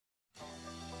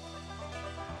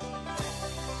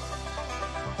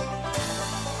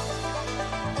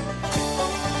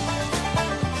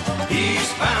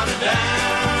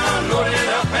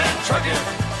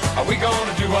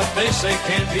they say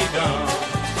can't be done.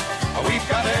 We've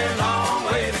got a long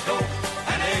way to go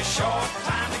and a short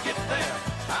time to get there.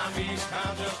 Time east,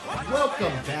 time just...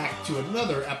 Welcome back to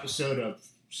another episode of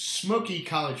Smokey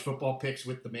College Football Picks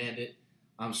with the Bandit.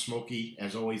 I'm Smokey.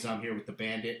 As always, I'm here with the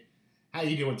Bandit. How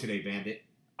you doing today, Bandit?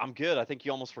 I'm good. I think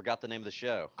you almost forgot the name of the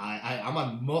show. I'm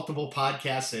on multiple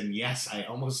podcasts, and yes, I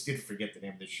almost did forget the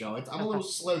name of the show. I'm a little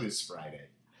slow this Friday.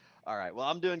 All right. Well,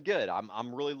 I'm doing good.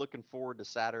 I'm really looking forward to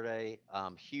Saturday.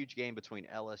 Huge game between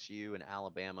LSU and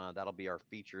Alabama. That'll be our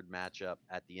featured matchup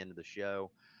at the end of the show.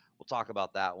 We'll talk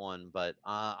about that one, but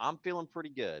I'm feeling pretty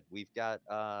good. We've got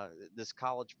this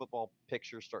college football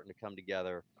picture starting to come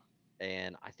together,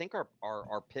 and I think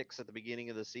our picks at the beginning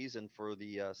of the season for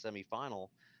the semifinal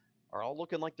are all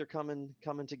looking like they're coming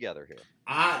together here.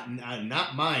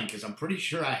 Not mine, because I'm pretty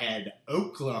sure I had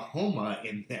Oklahoma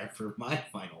in there for my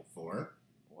Final Four.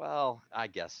 Well, I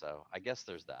guess so. I guess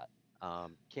there's that.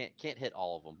 Can't hit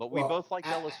all of them, but we both like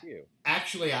LSU.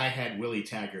 Actually, I had Willie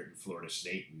Taggart and Florida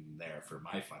State in there for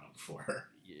my Final Four.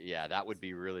 Yeah, that would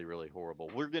be really, really horrible.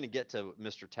 We're going to get to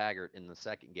Mr. Taggart in the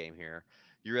second game here.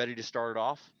 You ready to start it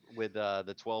off with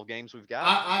the 12 games we've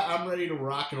got? I'm ready to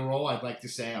rock and roll. I'd like to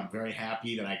say I'm very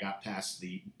happy that I got past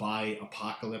the bye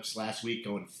apocalypse last week,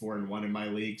 going 4-1 in my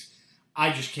leagues.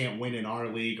 I just can't win in our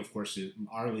league. Of course,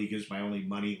 our league is my only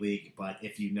money league, but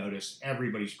if you notice,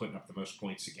 everybody's putting up the most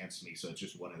points against me, so it's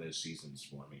just one of those seasons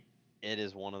for me. It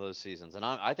is one of those seasons, and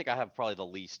I think I have probably the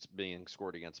least being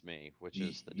scored against me, which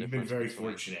is the difference. You've been very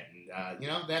fortunate,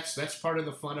 and that's part of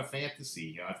the fun of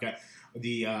fantasy. I've got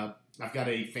a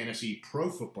fantasy pro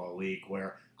football league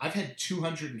where I've had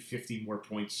 250 more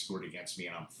points scored against me,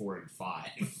 and I'm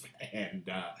 4-5, and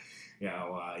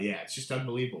it's just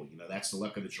unbelievable. That's the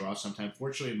luck of the draw. Sometimes,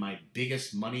 fortunately, in my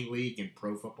biggest money league in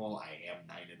pro football, I am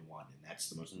 9-1, and that's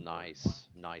the most nice.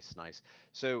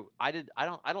 So I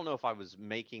don't know if I was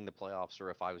making the playoffs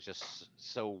or if I was just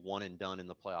so one and done in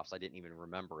the playoffs I didn't even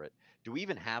remember it. Do we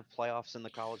even have playoffs in the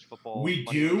college football? We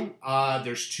do.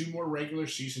 There's 2 more regular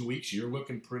season weeks. You're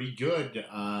looking pretty good.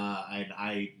 And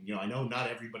I know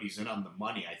not everybody's in on the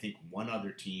money. I think one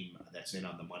other team that's in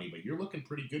on the money, but you're looking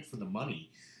pretty good for the money.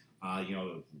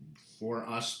 For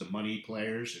us, the money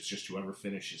players, it's just whoever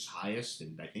finishes highest,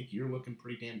 and I think you're looking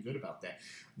pretty damn good about that.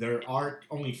 There are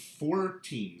only 4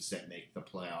 teams that make the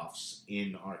playoffs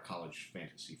in our college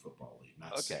fantasy football league,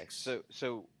 not 6.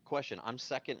 So question, I'm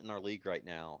second in our league right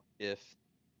now. If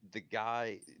the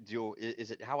guy, is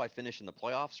it how I finish in the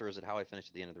playoffs, or is it how I finish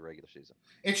at the end of the regular season?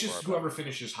 It's just whoever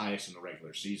finishes highest in the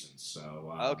regular season.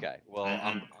 So okay, well,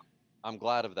 I'm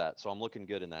glad of that, so I'm looking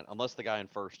good in that. Unless the guy in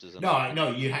first is in.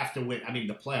 No, you have to win. I mean,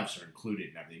 the playoffs are included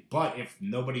and everything. But if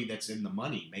nobody that's in the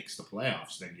money makes the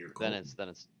playoffs, then you're golden. Then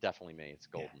it's definitely me. It's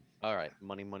golden. Yeah. All right,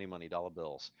 money, dollar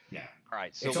bills. Yeah. All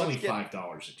right, so it's only $5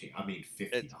 a team. I mean,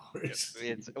 $50. It's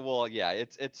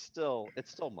still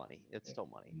money. It's still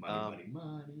money. Money.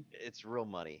 It's real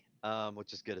money,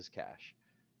 which is good as cash.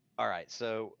 All right,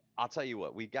 so I'll tell you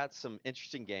what. We've got some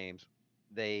interesting games.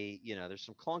 There's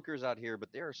some clunkers out here,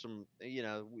 but there are some,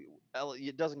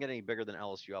 it doesn't get any bigger than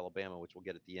LSU Alabama, which we'll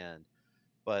get at the end.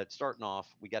 But starting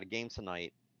off, we got a game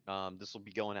tonight. This will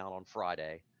be going out on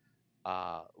Friday.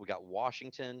 We got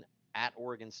Washington at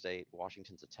Oregon State.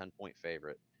 Washington's a 10-point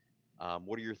favorite.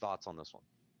 What are your thoughts on this one?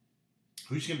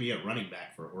 Who's going to be a running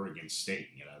back for Oregon State?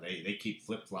 They keep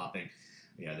flip-flopping.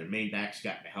 Their main back's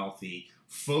gotten healthy.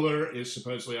 Fuller is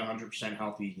supposedly 100%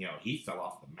 healthy. He fell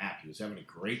off the map. He was having a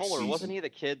great season. Fuller, wasn't he the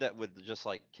kid that would just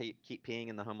keep peeing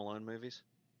in the Home Alone movies?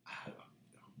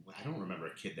 I don't remember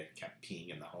a kid that kept peeing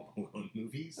in the Home Alone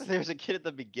movies. There's a kid at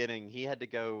the beginning. He had to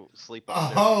go sleep.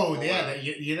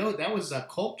 That was a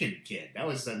Culkin kid. That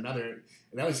was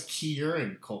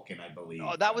Kieran Culkin, I believe.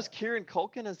 Oh, that was Kieran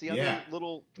Culkin as the other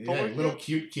little little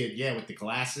cute kid. Yeah, with the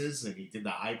glasses and he did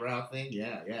the eyebrow thing.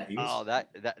 Yeah. He was... Oh,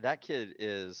 that kid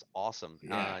is awesome. You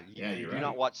do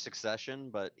not watch Succession,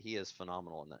 but he is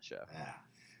phenomenal in that show.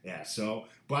 Yeah,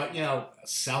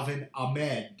 Salvin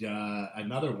Ahmed,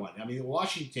 another one. I mean,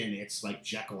 Washington, it's like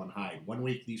Jekyll and Hyde. One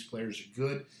week these players are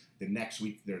good, the next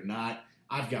week they're not.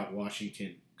 I've got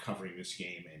Washington covering this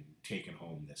game and taking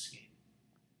home this game.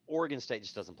 Oregon State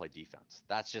just doesn't play defense.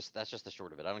 That's just the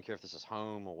short of it. I don't care if this is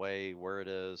home, away, where it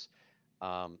is.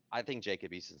 I think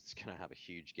Jacob Eason's going to have a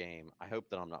huge game. I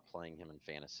hope that I'm not playing him in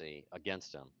fantasy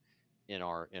against him in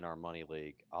our money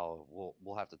league.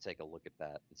 We'll have to take a look at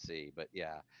that and see. But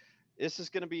yeah, this is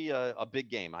going to be a big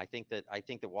game. I think that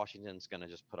Washington's going to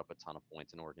just put up a ton of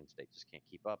points, and Oregon State just can't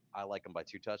keep up. I like them by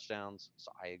 2 touchdowns, so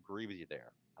I agree with you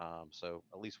there. So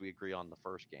at least we agree on the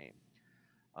first game.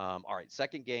 All right,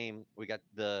 second game, we got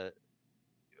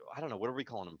I don't know, what are we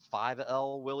calling him?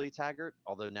 5L Willie Taggart.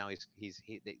 Although now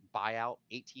they buy out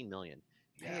 18 million.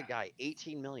 Pay a Yeah, guy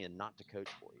 18 million not to coach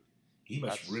for you. he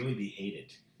must That's really be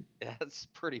hated. that's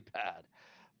pretty bad.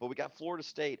 But we got Florida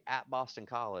State at Boston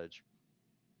College.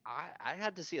 I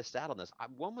had to see a stat on this. I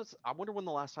wonder when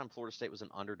the last time Florida State was an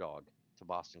underdog to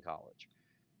Boston College.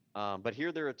 But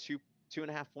here they're a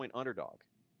 2.5 point underdog.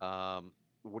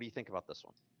 What do you think about this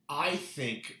one? I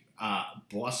think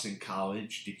Boston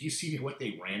College. Did you see what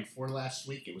they ran for last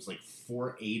week? It was like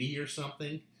 480 or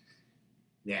something.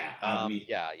 Yeah, I mean,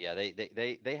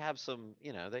 They have some,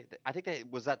 I think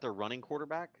was that their running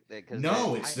quarterback?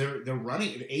 no, it's they're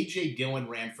running. AJ Dillon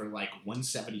ran for like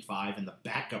 175, and the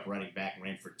backup running back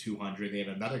ran for 200. They had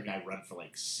another guy run for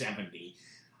like 70.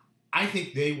 I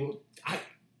think they will.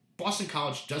 Boston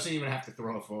College doesn't even have to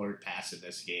throw a forward pass in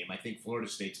this game. I think Florida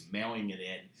State's mailing it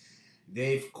in.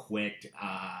 They've quit.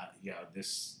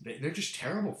 They're just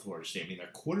terrible. Florida State. I mean,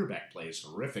 their quarterback play is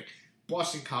horrific.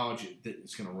 Boston College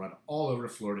is going to run all over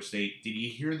Florida State. Did you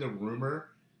hear the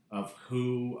rumor of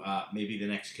who maybe the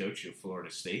next coach of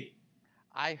Florida State?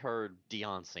 I heard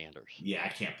Deion Sanders. Yeah, I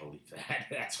can't believe that.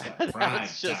 That's what prime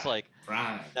That's just time. like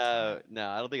Prime. no,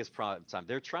 I don't think it's prime time.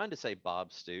 They're trying to say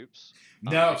Bob Stoops.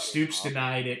 No, Stoops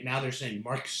denied it. Now they're saying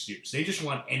Mark Stoops. They just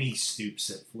want any Stoops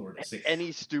at Florida State.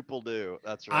 Any Stoop will do.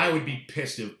 That's right. I would be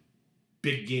pissed if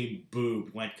Big Game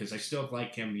Boob went, because I still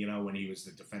like him, when he was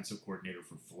the defensive coordinator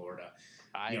for Florida.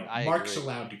 I Mark's agree.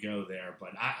 allowed to go there, but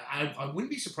I wouldn't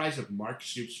be surprised if Mark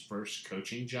Stoops' first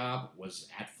coaching job was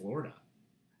at Florida.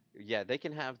 Yeah, they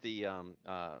can have the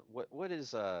what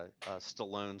is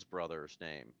Stallone's brother's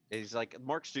name? He's like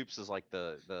Mark Stoops is like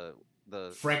the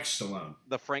Frank Stallone.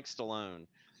 the Frank Stallone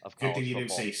of Good college thing you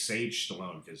football. didn't say Sage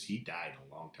Stallone, because he died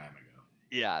a long time ago.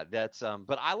 Yeah, that's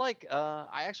but I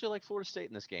actually like Florida State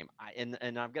in this game.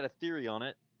 And I've got a theory on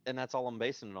it, and that's all I'm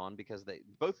basing it on because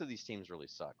both of these teams really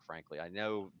suck, frankly. I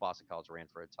know Boston College ran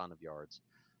for a ton of yards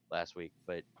last week,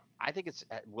 but I think it's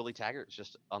Willie Taggart is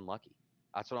just unlucky.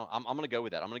 That's what I'm going to go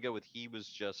with that. I'm going to go with he was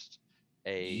just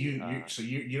So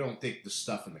you don't think the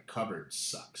stuff in the cupboard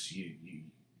sucks? You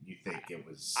think it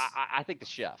was? I think the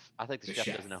chef. I think the chef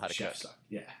doesn't know how to cook. Sucked.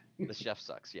 Yeah. The chef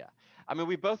sucks. Yeah. I mean,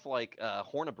 we both like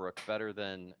Hornibrook better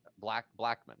than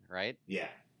Blackman, right? Yeah,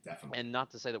 definitely. And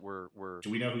not to say that we're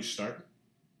Do we know who's starting?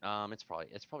 it's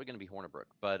probably going to be Hornibrook,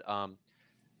 but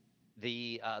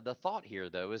the thought here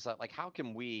though is that like how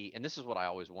can we, and this is what I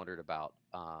always wondered about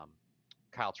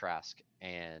Kyle Trask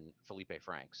and Felipe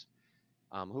Franks,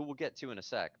 who we'll get to in a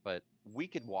sec, but we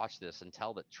could watch this and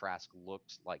tell that Trask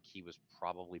looked like he was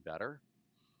probably better.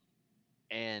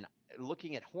 And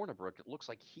looking at Hornibrook, it looks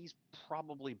like he's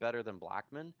probably better than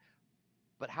Blackman.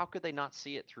 But how could they not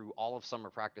see it through all of summer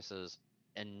practices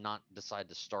and not decide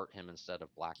to start him instead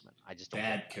of Blackman? I just don't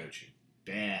Bad get that. coaching.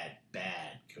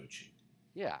 Bad coaching.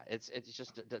 Yeah, it's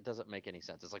just it doesn't make any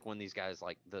sense. It's like when these guys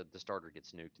like the starter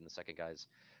gets nuked and the second guy's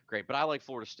great. But I like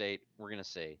Florida State. We're gonna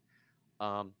see.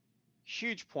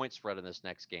 Huge point spread in this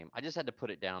next game. I just had to put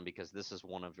it down because this is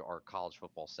one of our college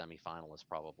football semifinalists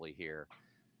probably here.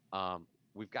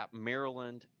 We've got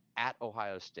Maryland at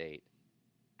Ohio State.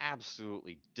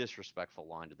 Absolutely disrespectful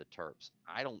line to the Terps.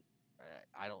 I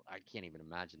can't even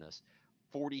imagine this.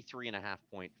 43.5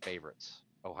 point favorites,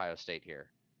 Ohio State here.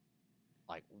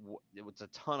 Like, it's a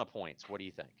ton of points. What do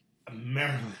you think?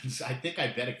 Maryland. I think I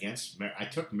bet against. I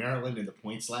took Maryland in the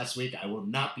points last week. I will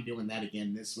not be doing that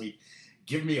again this week.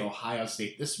 Give me Ohio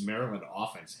State. This Maryland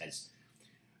offense has.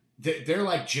 They're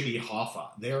like Jimmy Hoffa.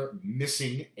 They're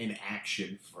missing in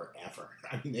action forever.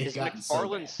 I mean, they've Is gotten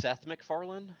McFarland so Seth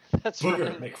MacFarlane? That's bad. Booger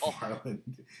running the ball. McFarland.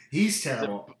 He's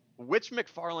terrible. Which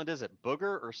McFarland is it?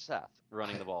 Booger or Seth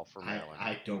running the ball for Maryland?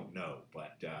 I don't know,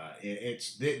 but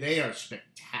they are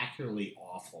spectacularly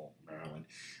awful, Maryland.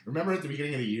 Remember at the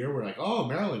beginning of the year, we're like, oh,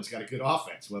 Maryland's got a good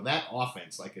offense. Well, that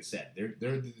offense, like I said,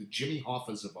 they're the Jimmy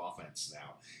Hoffas of offense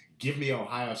now. Give me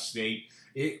Ohio State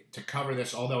to cover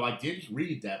this, although I did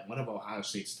read that one of Ohio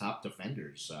State's top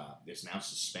defenders is now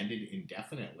suspended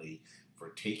indefinitely for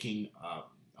taking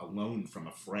a loan from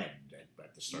a friend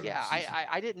at the start of the season.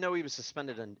 I didn't know he was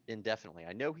suspended indefinitely.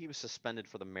 I know he was suspended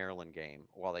for the Maryland game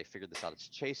while they figured this out. It's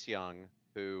Chase Young,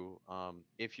 who,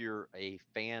 if you're a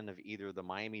fan of either the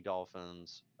Miami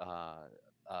Dolphins,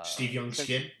 Steve Young's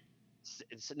kid?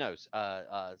 No,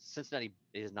 Cincinnati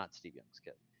is not Steve Young's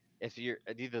kid. If you're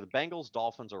either the Bengals,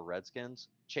 Dolphins, or Redskins,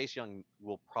 Chase Young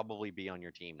will probably be on your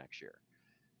team next year.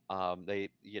 They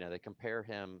compare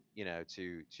him,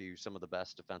 to some of the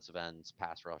best defensive ends,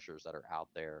 pass rushers that are out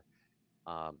there.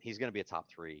 He's going to be a top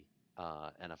 3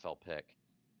 NFL pick.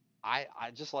 I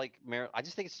just like I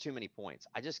just think it's too many points.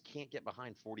 I just can't get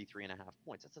behind 43.5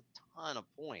 points. That's a ton of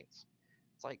points.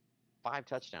 It's like 5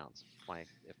 touchdowns.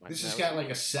 This has got like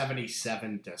a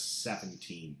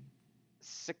 77-17.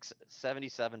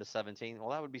 77 to 17. Well,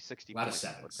 that would be 60 A lot of points.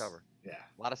 sevens. Cover. Yeah.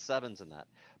 A lot of sevens in that.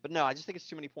 But no, I just think it's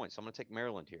too many points. So I'm going to take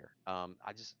Maryland here.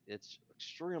 It's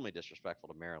extremely disrespectful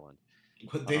to Maryland.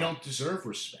 But they don't deserve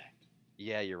respect.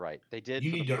 Yeah, you're right. They did.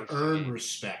 You for need the to first earn game.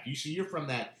 respect. You see, you're from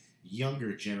that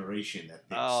younger generation that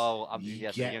thinks you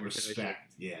yes, the get younger generation,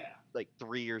 respect. Yeah. like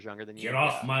 3 years younger than you. Get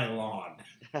off my lawn.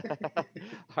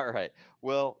 All right.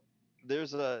 Well,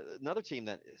 there's another team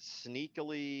that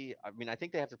sneakily. I mean, I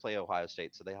think they have to play Ohio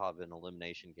State, so they have an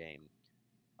elimination game.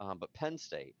 But Penn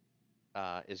State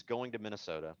is going to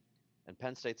Minnesota, and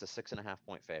Penn State's a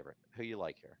 6.5-point favorite. Who you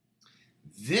like here?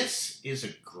 This is a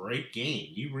great game.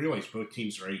 You realize both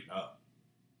teams are 8-0.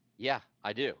 Yeah,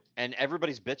 I do. And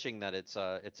everybody's bitching that it's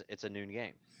a noon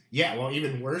game. Yeah, well,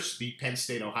 even worse, the Penn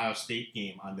State-Ohio State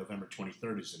game on November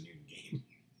 23rd is a noon game.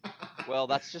 Well,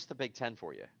 that's just the Big Ten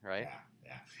for you, right?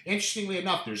 Yeah. Interestingly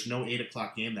enough, there's no 8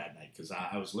 o'clock game that night because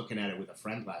I was looking at it with a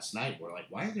friend last night. We're like,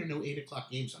 why are there no 8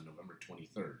 o'clock games on November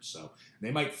 23rd? So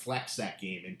they might flex that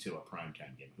game into a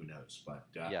primetime game. Who knows? But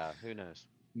yeah, who knows?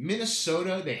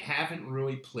 Minnesota, they haven't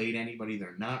really played anybody.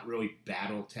 They're not really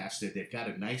battle-tested. They've got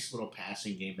a nice little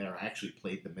passing game there. I actually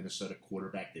played the Minnesota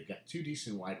quarterback. They've got 2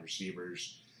 decent wide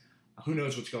receivers. Who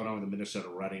knows what's going on with the Minnesota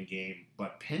running game?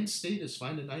 But Penn State has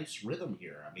found a nice rhythm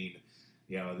here. I mean,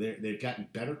 they've gotten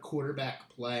better quarterback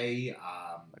play.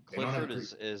 Clifford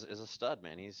is a stud,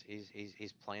 man. He's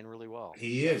playing really well.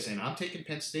 He is, and I'm taking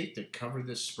Penn State to cover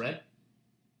this spread.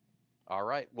 All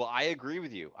right. Well, I agree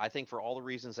with you. I think for all the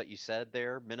reasons that you said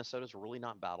there, Minnesota's really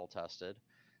not battle tested.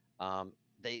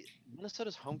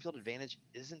 Minnesota's home field advantage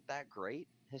isn't that great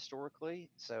historically.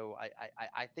 So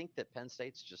I think that Penn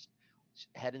State's just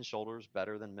head and shoulders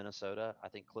better than Minnesota. I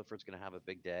think Clifford's going to have a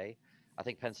big day. I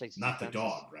think Penn State's not the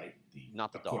dog, right?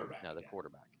 Not the dog. No, the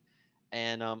quarterback.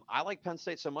 And I like Penn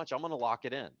State so much, I'm going to lock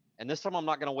it in. And this time I'm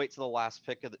not going to wait to the last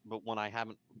pick but when I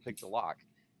haven't picked a lock.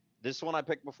 This one I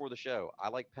picked before the show. I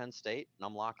like Penn State, and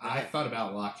I'm locking it in. I thought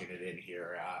about locking it in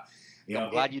here.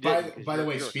 I'm glad you did. By the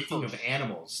way, speaking of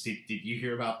animals, did you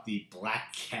hear about the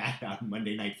black cat on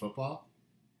Monday Night Football?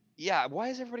 Yeah, why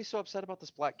is everybody so upset about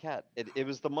this black cat? It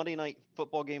was the Monday Night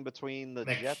Football game between the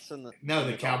Jets and the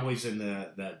Cowboys and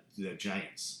the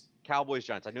Giants. Cowboys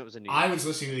Giants. I knew it was a new. I was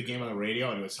listening to the game on the radio,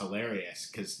 and it was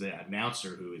hilarious because the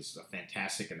announcer, who is a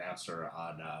fantastic announcer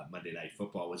on Monday Night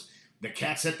Football, was the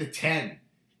cat's at the 10.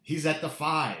 He's at the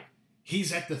 5.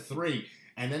 He's at the 3.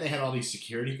 And then they had all these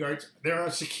security guards. There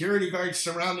are security guards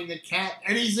surrounding the cat,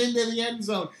 and he's into the end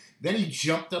zone. Then he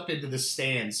jumped up into the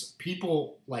stands.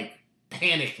 People,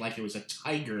 panicked like it was a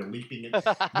tiger leaping in.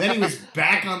 Then he was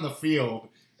back on the field,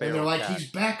 and they're like,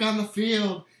 he's back on the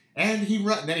field. And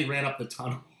then he ran up the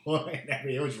tunnel.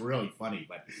 It was really funny.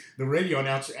 But the radio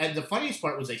announcer, and the funniest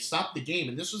part was they stopped the game,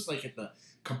 and this was at the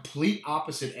complete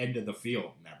opposite end of the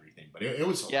field and everything. But it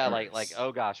was hilarious. Yeah,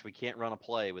 oh gosh, we can't run a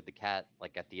play with the cat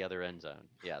at the other end zone.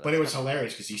 Yeah, but it was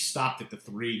hilarious because he stopped at the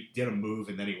 3, did a move,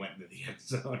 and then he went into the end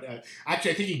zone.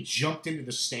 Actually, I think he jumped into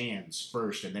the stands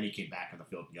first, and then he came back on the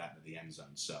field and got into the end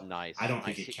zone. So nice. I don't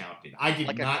think it counted. I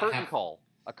did not have a curtain call.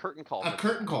 A curtain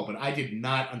call, but I did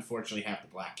not, unfortunately, have the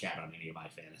black cat on any of my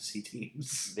fantasy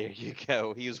teams. There you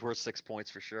go. He was worth 6 points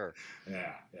for sure.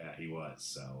 Yeah, he was.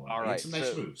 So all right, he had some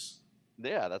nice moves.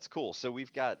 Yeah, that's cool. So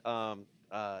we've got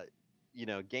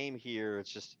game here.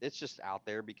 It's just out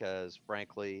there because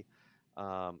frankly,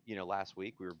 last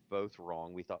week we were both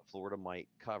wrong. We thought Florida might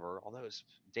cover, although it was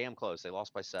damn close. They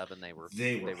lost by 7. They were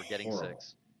getting horrible.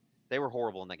 6. They were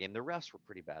horrible in that game. The refs were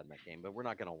pretty bad in that game, but we're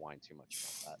not going to whine too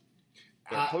much about that.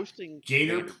 They're hosting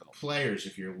Gator Vanderbilt. players.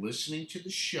 If you're listening to the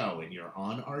show and you're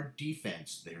on our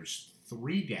defense, there's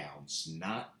 3 downs,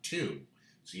 not 2.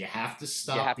 So you have to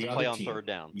stop the other team. You have to play on third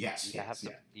down. Yes,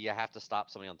 you have to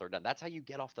stop somebody on third down. That's how you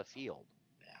get off the field.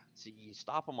 Yeah. So you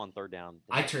stop them on third down.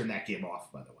 I turned that game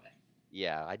off, by the way.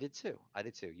 Yeah, I did too.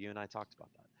 You and I talked about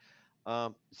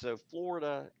that. So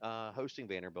Florida hosting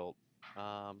Vanderbilt.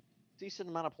 Decent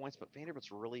amount of points, but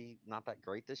Vanderbilt's really not that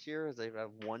great this year as they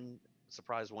have one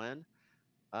surprise win.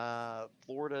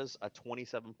 Florida's a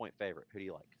 27-point favorite. Who do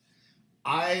you like?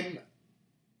 I'm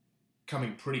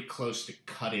coming pretty close to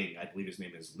cutting. I believe his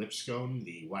name is Lipscomb,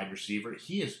 the wide receiver.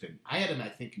 He has been. I had him, I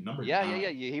think, number 9.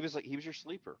 Yeah. He was your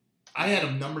sleeper. I had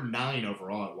him number 9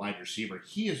 overall at wide receiver.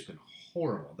 He has been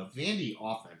horrible. The Vandy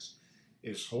offense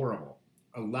is horrible.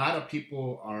 A lot of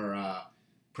people are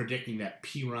predicting that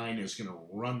Pirine is going to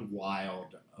run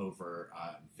wild over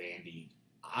Vandy.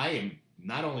 I am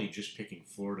not only just picking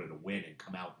Florida to win and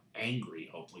come out angry,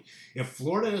 hopefully. If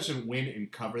Florida doesn't win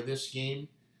and cover this game,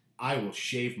 I will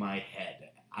shave my head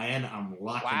I'm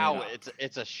locking Wow, it up.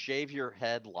 it's a shave your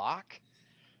head lock.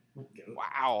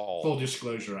 Wow. Full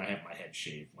disclosure, I have my head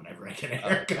shaved whenever I get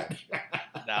a Okay. haircut.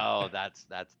 No, that's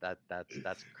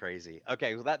crazy.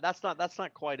 Okay, well that's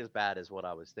not quite as bad as what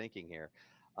I was thinking here.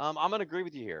 I'm gonna agree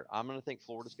with you here. I'm gonna think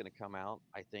Florida's gonna come out.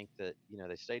 I think that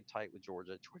they stayed tight with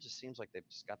Georgia. Georgia seems like they've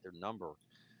just got their number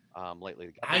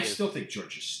lately. I I think still think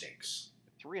Georgia stinks.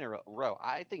 three in a row.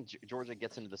 I think Georgia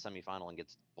gets into the semifinal and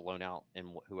gets blown out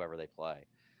in whoever they play.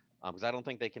 Because I don't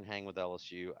think they can hang with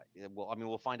LSU. Well, I mean,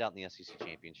 we'll find out in the SEC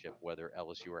championship whether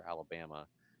LSU or Alabama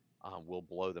will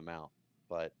blow them out.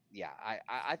 But yeah,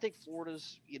 I think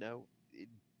Florida's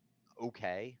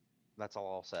okay. That's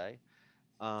all I'll say.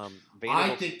 I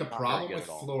Vanderbilt's think the not very problem good with at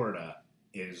all. Florida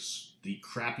is the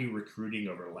crappy recruiting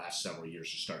over the last several years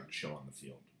is starting to show on the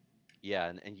field.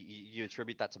 Yeah, and you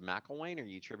attribute that to McElwain or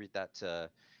you attribute that to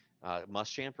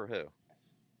Muschamp or who?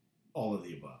 All of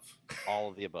the above. All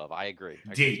of the above. I agree.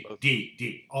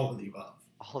 D. All of the above.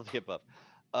 All of the above.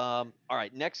 All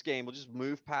right, next game. We'll just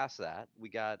move past that. We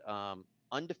got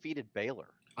undefeated Baylor.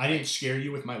 I didn't scare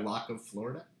you with my lock of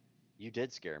Florida? You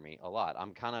did scare me a lot.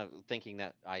 I'm kind of thinking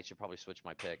that I should probably switch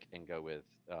my pick and go with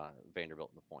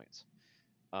Vanderbilt in the points.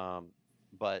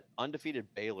 But undefeated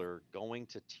Baylor going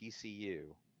to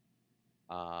TCU.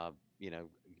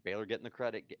 Baylor getting the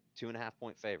credit,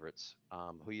 2.5-point favorites.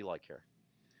 Who you like here?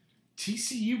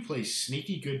 TCU plays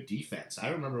sneaky good defense. I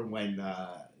remember when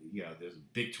the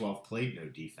Big 12 played no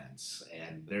defense,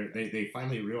 and they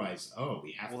finally realized,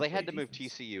 we have. Well, to they had to defense. move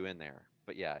TCU in there,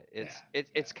 but yeah,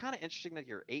 it's kind of interesting that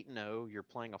you're 8-0, you're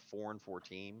playing a 4-4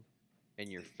 team, and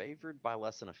you're favored by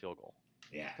less than a field goal.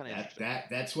 Yeah,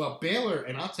 that's Baylor,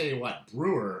 and I'll tell you what,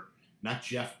 Brewer, not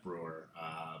Jeff Brewer,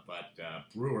 but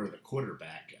Brewer, the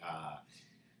quarterback,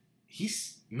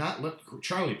 he's not looked.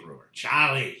 Charlie Brewer,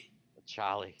 Charlie.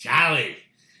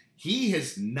 He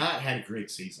has not had a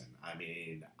great season. I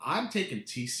mean, I'm taking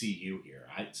TCU here.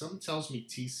 Something tells me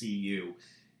TCU.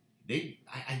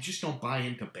 I just don't buy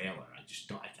into Baylor. I just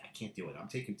don't. I can't do it. I'm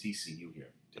taking TCU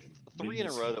here. 3 in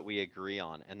a row that we agree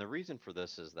on, and the reason for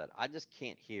this is that I just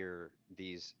can't hear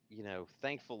these.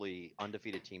 Thankfully,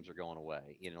 undefeated teams are going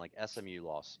away. Like SMU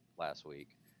lost last week,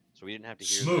 so we didn't have to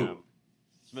hear them.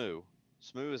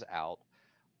 SMU is out.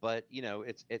 But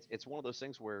it's one of those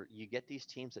things where you get these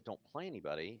teams that don't play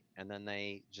anybody, and then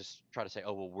they just try to say,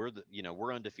 "Oh, well,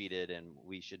 we're undefeated and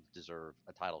we should deserve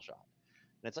a title shot."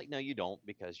 And it's like, no, you don't,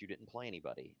 because you didn't play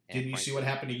anybody. And didn't you see what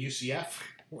happened to UCF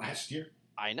last year?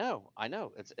 I know.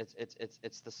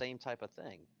 It's the same type of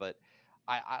thing. But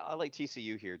I like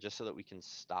TCU here just so that we can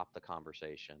stop the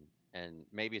conversation, and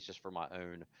maybe it's just for my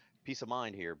own peace of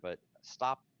mind here. But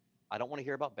stop. I don't want to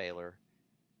hear about Baylor.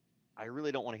 I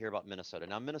really don't want to hear about Minnesota.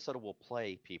 Now, Minnesota will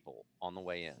play people on the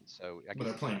way in. So but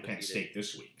they're playing Penn State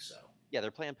this week, so. Yeah,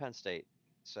 they're playing Penn State.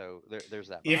 So there's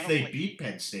that. If they beat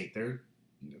Penn State,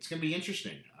 it's going to be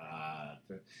interesting.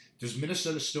 Does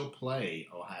Minnesota still play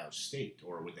Ohio State,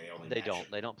 or would they only? They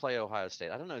don't. They don't play Ohio State.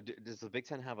 I don't know. Does the Big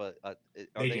Ten have are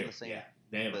they in the same? Yeah,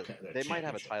 they might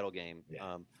have a title game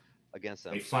against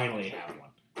them. They finally have one.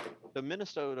 So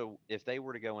Minnesota, if they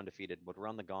were to go undefeated, would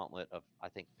run the gauntlet of, I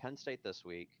think, Penn State this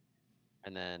week,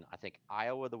 and then I think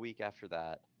Iowa the week after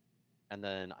that, and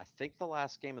then I think the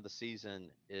last game of the season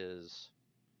is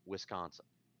Wisconsin,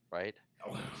 right?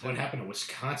 Oh, what happened to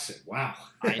Wisconsin? Wow.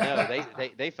 I know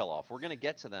they fell off. We're going to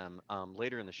get to them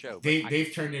later in the show.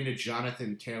 They've turned into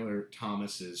Jonathan Taylor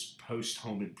Thomas's post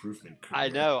home improvement career. I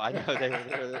know.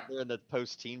 They're in the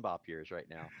post teen bop years right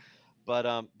now. But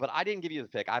I didn't give you the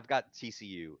pick. I've got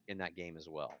TCU in that game as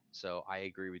well, so I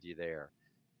agree with you there.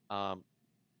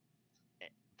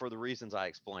 For the reasons I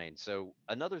explained. So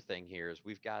another thing here is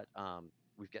we've got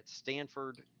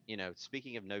Stanford.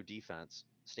 Speaking of no defense,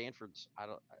 Stanford's I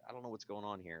don't know what's going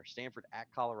on here. Stanford at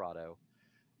Colorado.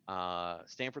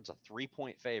 Stanford's a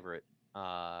 3-point favorite.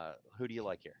 Who do you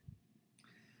like here?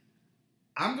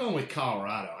 I'm going with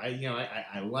Colorado.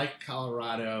 I like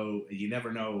Colorado. You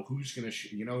never know who's going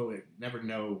to. Never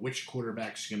know which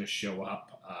quarterback's going to show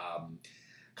up.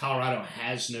 Colorado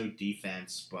has no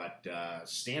defense, but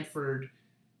Stanford.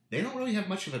 They don't really have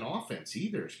much of an offense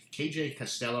either. KJ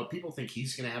Costello, people think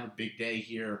he's going to have a big day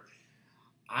here.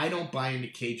 I don't buy into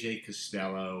KJ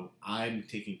Costello. I'm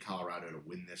taking Colorado to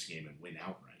win this game and win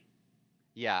outright.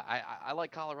 Yeah, I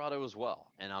like Colorado as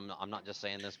well, and I'm not just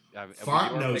saying this.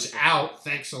 Fontenot's out.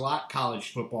 Thanks a lot,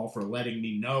 college football, for letting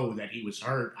me know that he was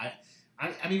hurt.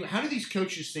 I mean, how do these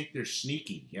coaches think they're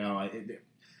sneaky?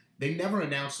 They never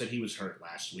announced that he was hurt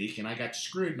last week, and I got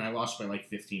screwed, and I lost by like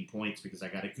 15 points because I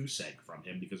got a goose egg from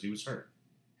him because he was hurt.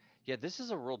 Yeah, this is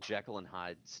a real Jekyll and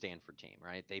Hyde Stanford team,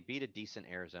 right? They beat a decent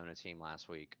Arizona team last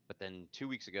week, but then 2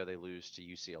 weeks ago they lose to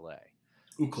UCLA.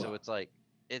 So Ookla. it's like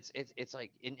it's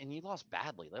like and you lost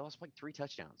badly. They lost like 3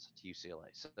 touchdowns to UCLA.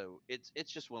 So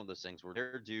it's just one of those things where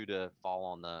they're due to fall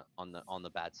on the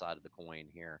bad side of the coin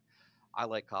here. I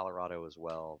like Colorado as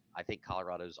well. I think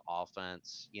Colorado's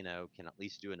offense, can at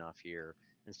least do enough here.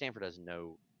 And Stanford has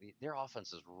no their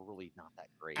offense is really not that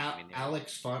great. I mean,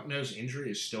 Alex Fontenot's injury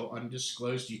is still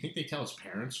undisclosed. Do you think they tell his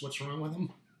parents what's wrong with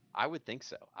him? I would think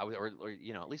so. I would, or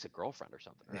at least a girlfriend or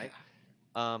something, Yeah. right?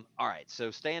 All right. So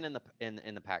staying in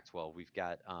the Pac-12, we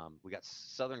got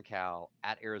Southern Cal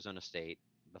at Arizona State,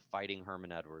 the Fighting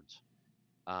Herman Edwards,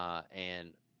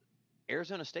 and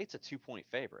Arizona State's a 2-point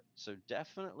favorite. So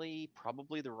definitely,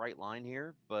 probably the right line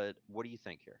here. But what do you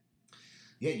think here?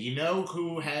 Yeah, you know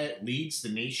who leads the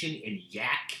nation in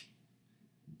yak?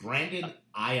 Brandon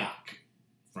Ayuk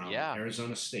from Yeah.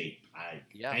 Arizona State.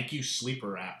 Yeah. Thank you, Sleeper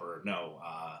Rapper. No,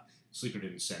 Sleeper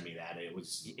didn't send me that. It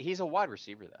was He's a wide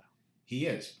receiver though. he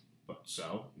is, but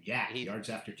so yak He- yards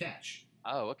after catch.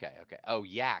 Oh, okay. Oh,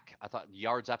 yak. I thought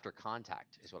yards after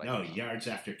contact is what I. No, meant. yards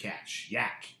after catch.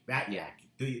 Yak. That Yeah. yak.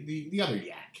 The other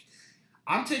yak.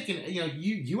 I'm taking,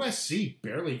 USC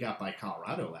barely got by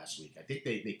Colorado last week. I think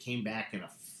they came back in a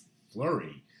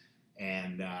flurry,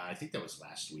 and I think that was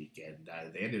last week, and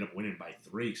they ended up winning by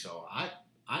 3. So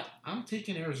I'm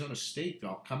taking Arizona State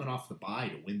coming off the bye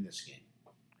to win this game.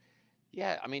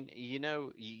 Yeah, I mean,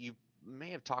 you may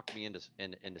have talked me into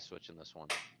switching this one.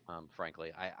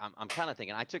 Frankly, I'm kind of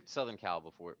thinking I took Southern Cal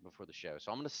before the show,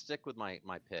 so I'm going to stick with my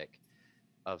pick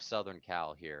of Southern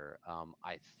Cal here.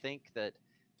 I think that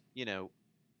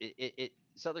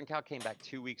Southern Cal came back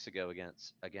 2 weeks ago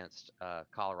against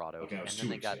Colorado, Okay, it was and 2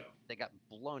 then weeks ago. they got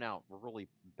blown out really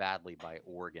badly by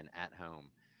Oregon at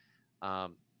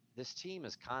home. This team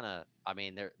is kind of, I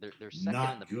mean, they're second in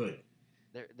Not the good.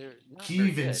 they're not very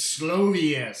Kevin good.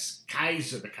 Slovius,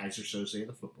 the Kaiser Soze of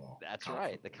the football. That's college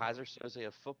right, the football. Kaiser Soze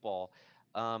of football.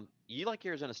 You like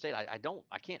Arizona State? I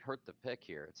can't hurt the pick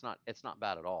here. It's not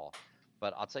bad at all.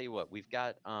 But I'll tell you what, we've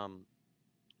got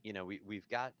we've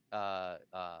got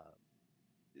the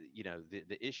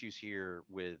issues here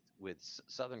with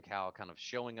Southern Cal kind of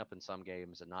showing up in some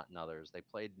games and not in others. They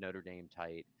played Notre Dame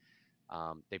tight.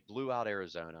 They blew out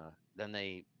Arizona. Then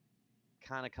they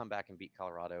kind of come back and beat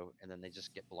Colorado, and then they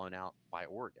just get blown out by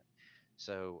Oregon.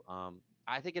 So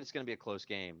I think it's going to be a close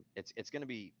game. It's going to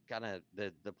be kind of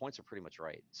the points are pretty much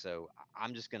right. So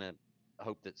I'm just going to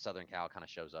hope that Southern Cal kind of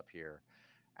shows up here,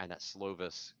 and that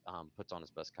Slovis puts on his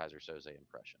best Kaiser Soze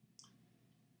impression.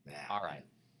 Yeah. All right.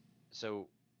 So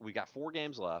we got 4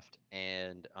 games left,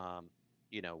 and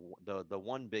the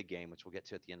one big game, which we'll get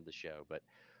to at the end of the show, but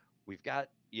we've got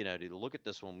to look at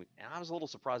this one. And I was a little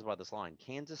surprised by this line: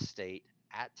 Kansas State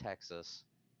at Texas.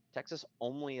 Texas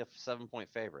only a 7-point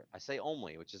favorite. I say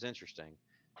only, which is interesting.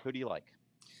 Who do you like?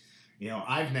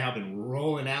 I've now been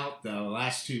rolling out the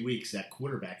last 2 weeks that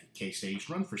quarterback at K-State. He's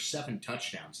run for 7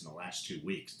 touchdowns in the last 2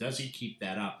 weeks. Does he keep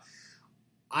that up?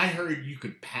 I heard you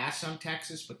could pass on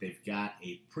Texas, but they've got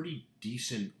a pretty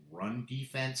decent run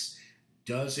defense.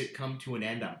 Does it come to an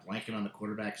end? I'm blanking on the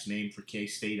quarterback's name for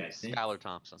K-State. I think Skylar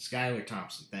Thompson. Skylar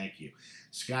Thompson, thank you.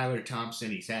 Skylar Thompson,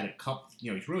 he's had a couple,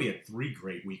 he's really had 3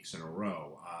 great weeks in a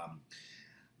row.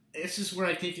 This is where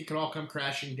I think it could all come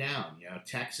crashing down.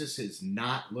 Texas has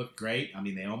not looked great. I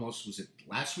mean, they almost, was it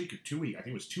last week or 2 weeks? I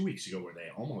think it was 2 weeks ago where they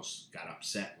almost got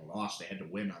upset and lost. They had to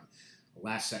win on the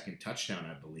last second touchdown,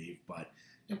 I believe. But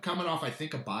coming off, I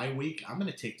think, a bye week, I'm going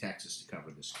to take Texas to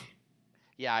cover this game.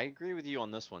 Yeah, I agree with you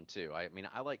on this one too. I mean,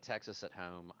 I like Texas at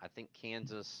home. I think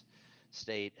Kansas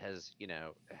State has,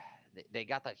 they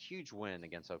got that huge win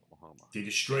against Oklahoma. They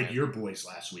destroyed your boys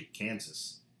last week,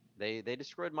 Kansas. They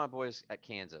destroyed my boys at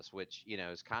Kansas, which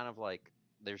is kind of like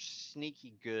there's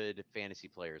sneaky good fantasy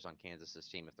players on Kansas's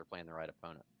team if they're playing the right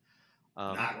opponent.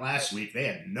 Not last week. They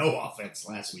had no offense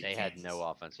last week. They Kansas. had no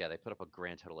offense. Yeah, they put up a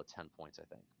grand total of 10 points, I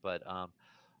think. But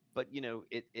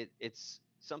it's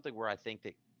something where I think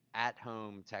that at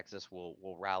home Texas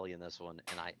will rally in this one,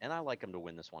 and I like them to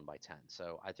win this one by 10.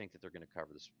 So I think that they're going to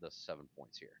cover the 7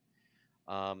 points here.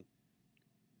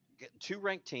 2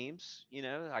 ranked teams,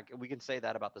 we can say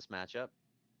that about this matchup.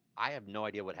 I have no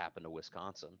idea what happened to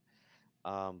Wisconsin,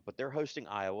 but they're hosting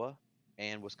Iowa,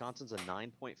 and Wisconsin's a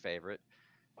 9-point favorite.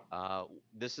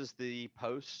 This is the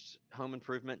post home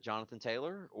improvement Jonathan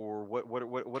Taylor, or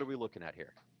what are we looking at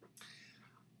here?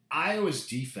 Iowa's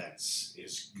defense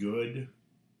is good,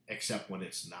 except when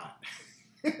it's not.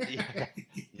 Yeah.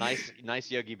 Nice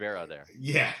Yogi Berra there.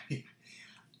 Yeah.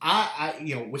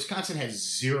 Wisconsin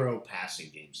has 0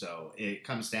 passing game, so it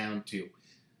comes down to: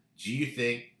 do you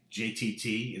think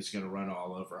JTT is going to run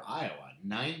all over Iowa.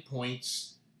 9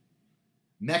 points.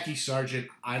 Mekhi Sargent,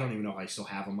 I don't even know if I still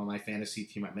have him on my fantasy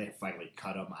team. I may have finally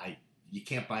cut him. You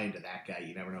can't buy into that guy.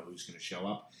 You never know who's going to show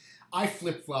up. I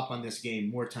flip-flop on this game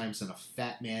more times than a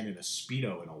fat man in a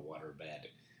Speedo in a waterbed.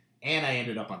 And I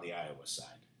ended up on the Iowa side.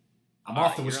 I'm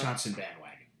off the Wisconsin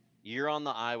bandwagon. You're on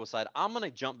the Iowa side. I'm going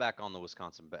to jump back on the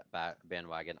Wisconsin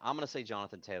bandwagon. I'm going to say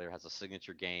Jonathan Taylor has a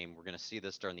signature game. We're going to see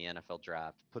this during the NFL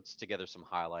draft. Puts together some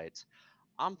highlights.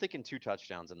 I'm thinking 2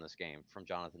 touchdowns in this game from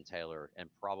Jonathan Taylor and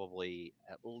probably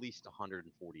at least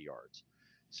 140 yards.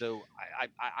 So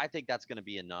I think that's going to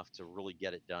be enough to really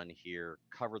get it done here,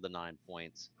 cover the 9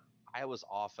 points. Iowa's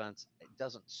offense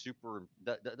doesn't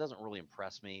really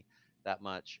impress me that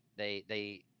much.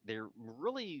 They're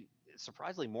really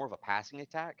surprisingly more of a passing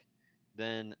attack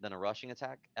than a rushing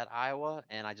attack at Iowa,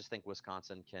 and I just think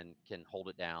Wisconsin can hold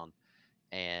it down.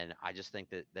 And I just think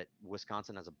that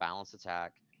Wisconsin has a balanced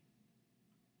attack,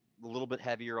 a little bit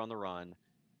heavier on the run,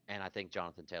 and I think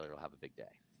Jonathan Taylor will have a big day.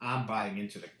 I'm buying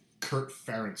into the Kirk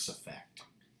Ferentz effect.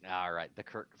 All right, the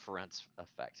Kirk Ferentz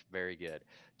effect. Very good.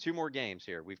 2 more games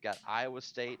here. We've got Iowa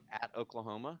State at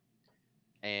Oklahoma,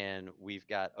 and we've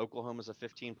got Oklahoma's a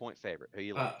 15-point favorite. Who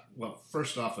you like? Well,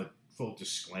 first off, a full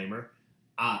disclaimer.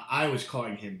 I was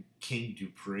calling him King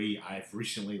Dupree. I've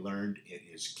recently learned it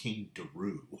is King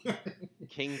Daru.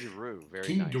 King Daru, very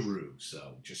King nice. Daru.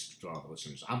 So just for all the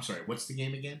listeners. I'm sorry, what's the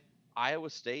game again? Iowa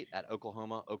State at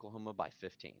Oklahoma. Oklahoma by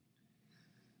 15.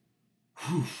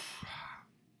 Whew.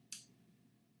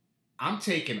 I'm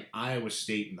taking Iowa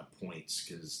State in the points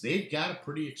because they've got a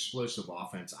pretty explosive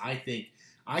offense. I think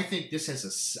this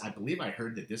has I believe I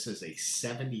heard that this is a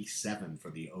 77 for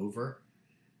the over.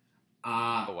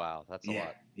 Oh, wow. That's a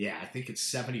lot. Yeah, I think it's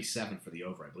 77 for the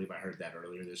over. I believe I heard that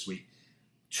earlier this week.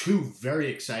 2 very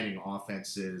exciting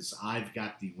offenses. I've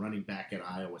got the running back at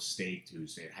Iowa State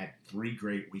who's had 3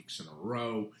 great weeks in a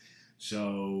row.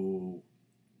 So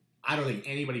I don't think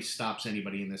anybody stops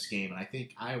anybody in this game, and I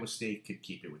think Iowa State could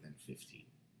keep it within 15.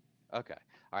 Okay.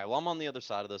 All right. Well, I'm on the other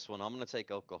side of this one. I'm going to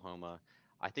take Oklahoma.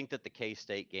 I think that the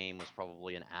K-State game was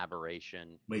probably an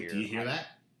aberration. Wait, do you hear that?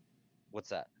 What's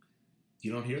that?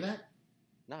 You don't hear that?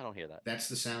 No, I don't hear that. That's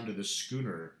the sound of the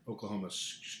schooner, Oklahoma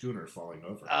schooner, falling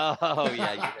over. Oh,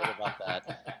 yeah, you heard about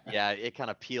that. Yeah, it kind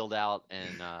of peeled out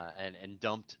and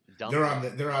dumped. They're on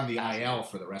the IL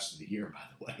for the rest of the year, by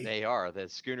the way. They are. The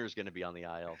schooner's going to be on the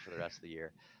IL for the rest of the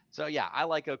year. So yeah, I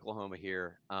like Oklahoma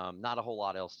here. Not a whole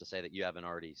lot else to say that you haven't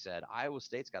already said. Iowa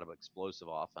State's got an explosive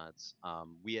offense. I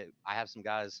have some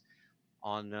guys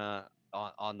on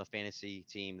the fantasy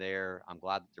team there. I'm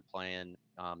glad that they're playing.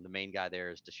 The main guy there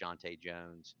is Deshaunte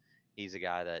Jones. He's a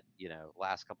guy that,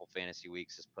 last couple fantasy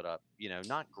weeks has put up,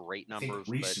 not great numbers. I think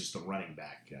Reese is the running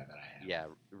back that I have. Yeah,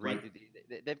 right.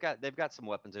 they've got some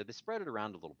weapons there. They spread it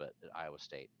around a little bit at Iowa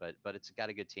State, but it's got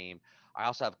a good team. I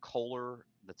also have Kohler,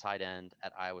 the tight end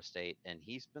at Iowa State, and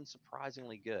he's been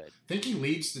surprisingly good. I think he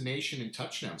leads the nation in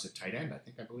touchdowns at tight end.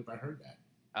 I believe I heard that.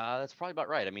 That's probably about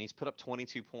right. I mean, he's put up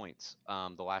 22 points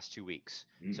the last 2 weeks.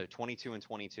 So 22 and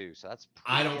 22. So that's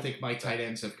I don't think my tight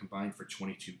ends have combined for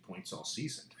 22 points all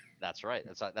season. That's right.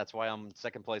 That's why I'm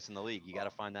second place in the league. You got to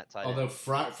find that tight end. Although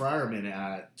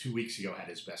Fryerman 2 weeks ago had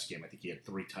his best game. I think he had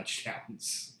 3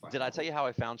 touchdowns. Did I tell you how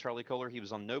I found Charlie Kohler? He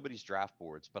was on nobody's draft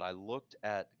boards, but I looked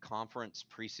at conference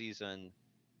preseason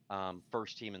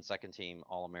first team and second team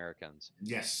All-Americans.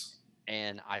 Yes.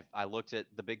 And I looked at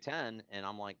the Big Ten, and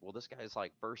I'm like, well, this guy's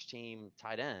like first team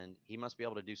tight end. He must be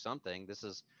able to do something. This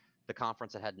is the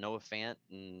conference that had Noah Fant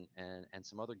and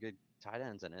some other good tight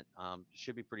ends in it.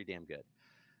 Should be pretty damn good.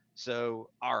 So,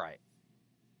 all right,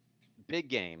 big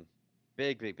game,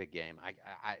 big game.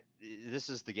 This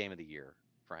is the game of the year,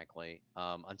 frankly,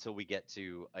 until we get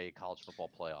to a college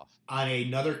football playoff. On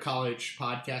another college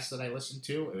podcast that I listened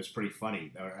to, it was pretty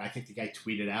funny. I think the guy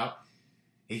tweeted out,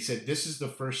 he said, this is the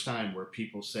first time where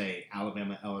people say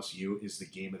Alabama LSU is the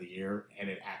game of the year, and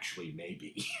it actually may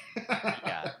be.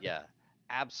 Yeah,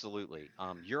 absolutely.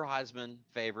 Your Heisman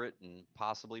favorite and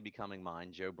possibly becoming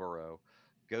mine, Joe Burrow,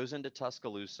 goes into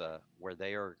Tuscaloosa where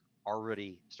they are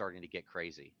already starting to get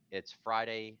crazy. It's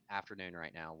Friday afternoon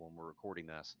right now when we're recording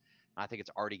this. I think it's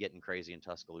already getting crazy in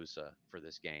Tuscaloosa for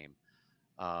this game.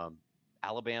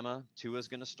 Alabama, Tua's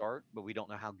going to start, but we don't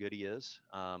know how good he is.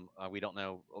 We don't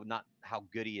know not how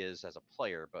good he is as a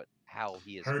player, but how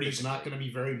he is. Heard he's not going to be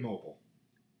very mobile.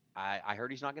 I heard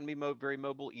he's not going to be very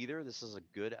mobile either. This is a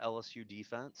good LSU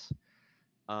defense,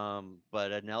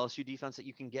 but an LSU defense that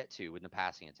you can get to in the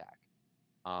passing attack.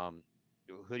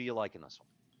 Who do you like in this one?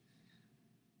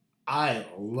 I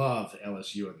love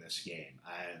LSU in this game.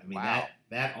 I mean, wow.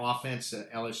 that offense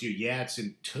at LSU, yeah, it's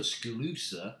in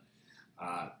Tuscaloosa.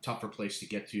 tougher place to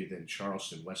get to than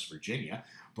Charleston, West Virginia.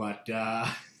 But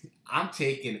I'm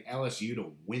taking LSU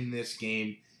to win this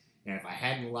game. And if I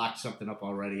hadn't locked something up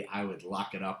already, I would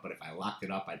lock it up. But if I locked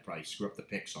it up, I'd probably screw up the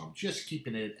pick. So I'm just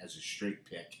keeping it as a straight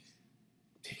pick.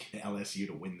 Taking LSU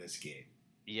to win this game.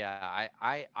 Yeah,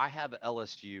 I have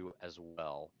LSU as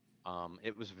well.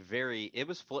 It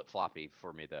was flip-floppy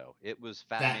for me, though. It was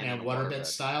Fat Man in a waterbed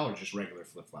style or just regular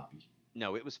flip-floppy?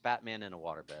 No, it was Fat Man in a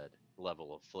waterbed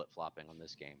level of flip-flopping on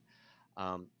this game.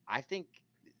 I think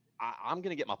I'm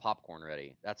going to get my popcorn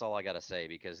ready. That's all I got to say,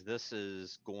 because this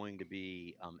is going to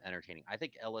be entertaining. I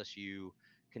think LSU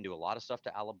can do a lot of stuff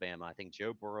to Alabama. I think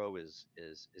Joe Burrow is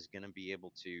going to be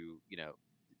able to,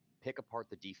 pick apart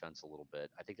the defense a little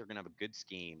bit. I think they're going to have a good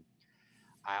scheme.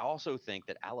 I also think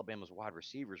that Alabama's wide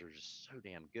receivers are just so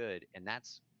damn good, and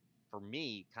that's, for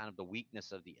me, kind of the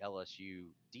weakness of the LSU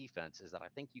defense, is that I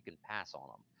think you can pass on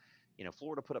them.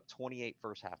 Florida put up 28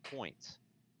 first half points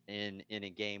in a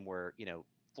game where,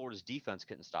 Florida's defense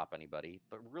couldn't stop anybody,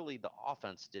 but really the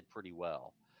offense did pretty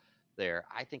well there.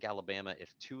 I think Alabama,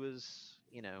 if Tua's,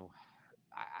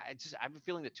 I have a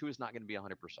feeling that Tua's not going to be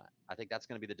 100%. I think that's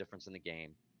going to be the difference in the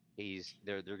game.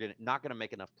 They're not going to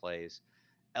make enough plays.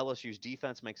 LSU's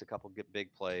defense makes a couple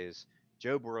big plays.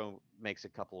 Joe Burrow makes a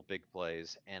couple of big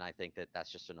plays, and I think that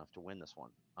that's just enough to win this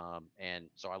one. And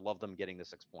so I love them getting the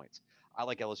 6 points. I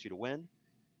like LSU to win.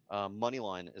 Money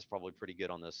line is probably pretty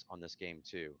good on this game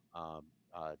too.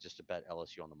 Just to bet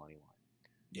LSU on the money line.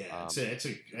 Yeah,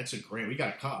 it's a great. We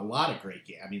got a lot of great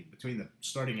games. I mean, between the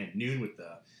starting at noon with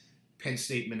the Penn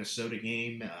State Minnesota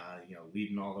game,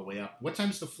 leading all the way up. What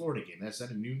time's the Florida game? Is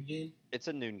that a noon game? It's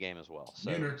a noon game as well.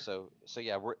 Nooner. So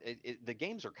yeah, the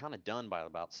games are kind of done by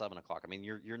about 7 o'clock. I mean,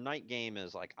 your night game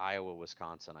is like Iowa,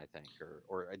 Wisconsin, I think,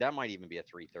 or that might even be a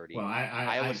 3:30. Well,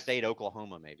 Iowa State,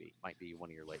 Oklahoma, maybe might be one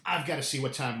of your late. I've got to see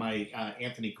what time my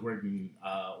Anthony Gordon,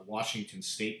 Washington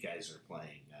State guys are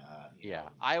playing.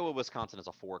 Iowa, Wisconsin is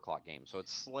a 4 o'clock game, so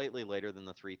it's slightly later than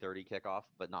the 3:30 kickoff,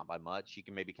 but not by much. You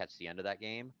can maybe catch the end of that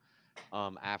game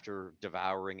after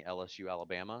devouring LSU,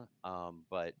 Alabama.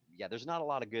 But yeah, there's not a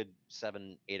lot of good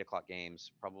 7, 8 o'clock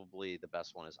games. Probably the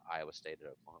best one is Iowa State at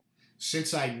Oklahoma.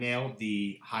 Since I nailed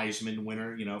the Heisman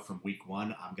winner, from week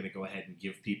 1, I'm going to go ahead and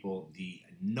give people the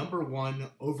number 1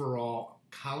 overall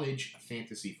college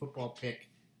fantasy football pick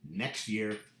next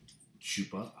year,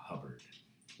 Chuba Hubbard.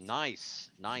 Nice.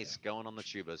 Going on the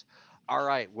Chubas. All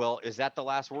right. Well, is that the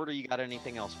last word, or you got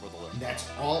anything else for the list? That's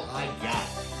all I got.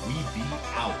 We be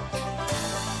out.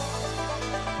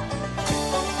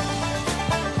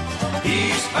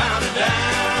 He's bound and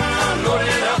down,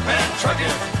 loaded up and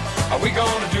trucking. Are we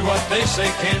gonna do what they say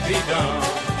can't be done?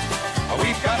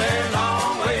 We've got a long